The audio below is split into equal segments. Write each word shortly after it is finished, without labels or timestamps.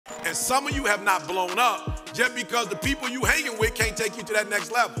And some of you have not blown up just because the people you hanging with can't take you to that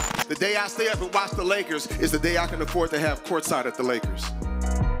next level. The day I stay up and watch the Lakers is the day I can afford to have courtside at the Lakers.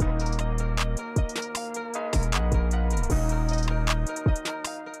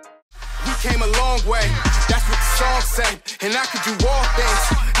 We came a long way, that's what the song say. And I can do all things,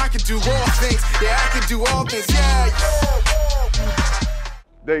 I can do all things. Yeah, I can do all things, yeah.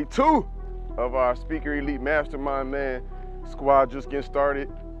 Day 2 of our Speaker Elite Mastermind, man. Squad just getting started.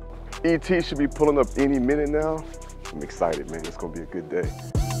 ET should be pulling up any minute now. I'm excited, man. It's gonna be a good day.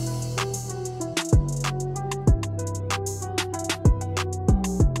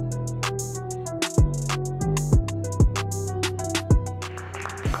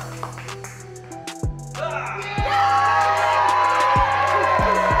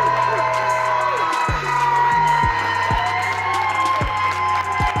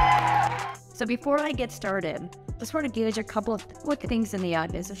 So before I get started, just want to gauge a couple of quick things in the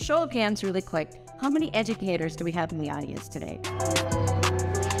audience. A show of hands really quick. How many educators do we have in the audience today?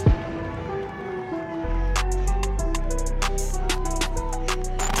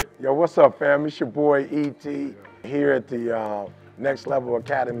 Yo, what's up, fam? It's your boy E.T. here at the Next Level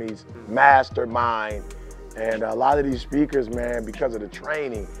Academy's Mastermind. And a lot of these speakers, man, because of the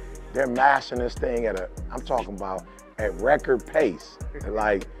training, they're mastering this thing I'm talking about, at record pace.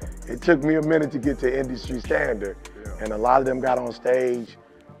 Like, it took me a minute to get to industry standard. And a lot of them got on stage.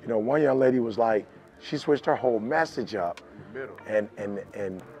 You know, one young lady was like, she switched her whole message up. And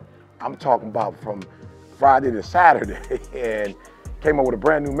I'm talking about from Friday to Saturday and came up with a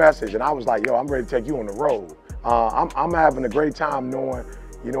brand new message. And I was like, yo, I'm ready to take you on the road. I'm having a great time knowing,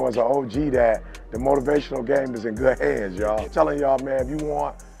 you know, as an OG that the motivational game is in good hands, y'all. Telling y'all, man, if you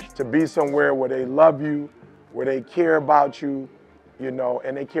want to be somewhere where they love you, where they care about you, you know,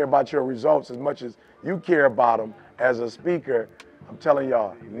 and they care about your results as much as you care about them as a speaker, I'm telling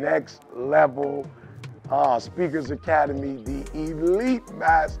y'all, Next Level Speakers Academy, the Elite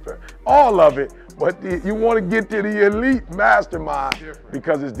Master, all of it, but you want to get to the Elite Mastermind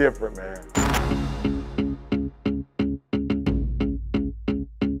because it's different, man.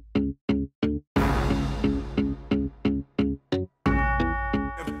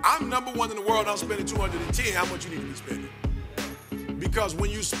 If I'm number one in the world, I'm spending 210, how much you need to be spending? Because when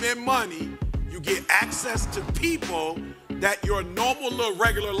you spend money, you get access to people that your normal little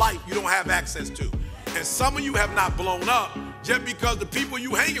regular life you don't have access to. And some of you have not blown up just because the people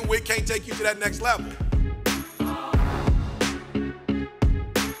you hanging with can't take you to that next level.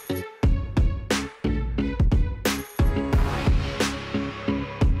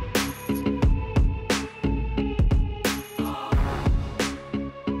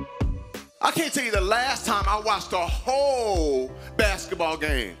 I can't tell you the last time I watched a whole basketball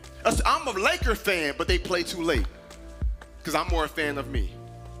game. I'm a Laker fan, but they play too late because I'm more a fan of me.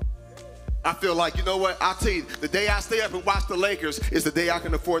 I feel like, you know what, I'll tell you, the day I stay up and watch the Lakers is the day I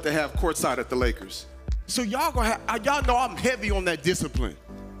can afford to have courtside at the Lakers. So y'all know I'm heavy on that discipline.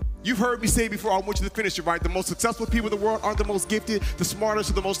 You've heard me say before, I want you to finish it right. The most successful people in the world aren't the most gifted, the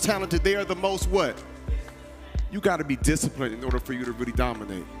smartest or the most talented. They are the most what? You gotta be disciplined in order for you to really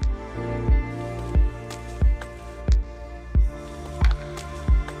dominate.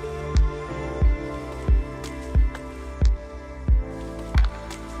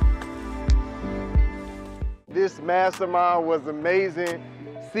 This mastermind was amazing.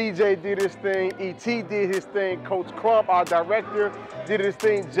 CJ did his thing, ET did his thing, Coach Crump, our director, did his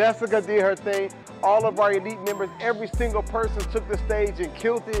thing, Jessica did her thing, all of our elite members, every single person took the stage and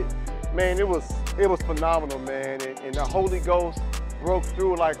killed it. Man, it was phenomenal, man, and the Holy Ghost broke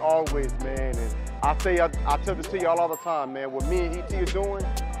through like always, man. And I tell this to y'all all the time, man, what me and ET are doing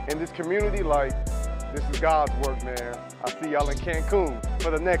in this community, like, this is God's work, man. I see y'all in Cancun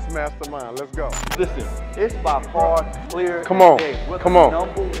for the next mastermind. Let's go. Listen, it's by far clear. Come on, We're come the on.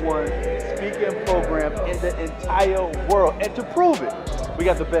 #1 speaking program in the entire world. And to prove it, we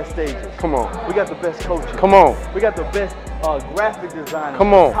got the best stages. Come on. We got the best coaches. Come on. We got the best graphic designers,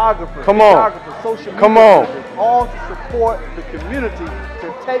 Come on. photographers, Come on. videographers, social media Come on. managers, all to support the community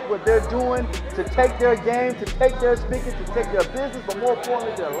to take what they're doing, to take their game, to take their speaking, to take their business, but more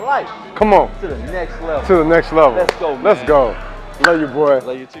importantly, their life. Come on. To the next level. To the next level. Let's go, man. Let's go. Love you, boy.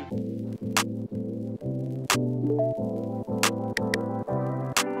 Love you too.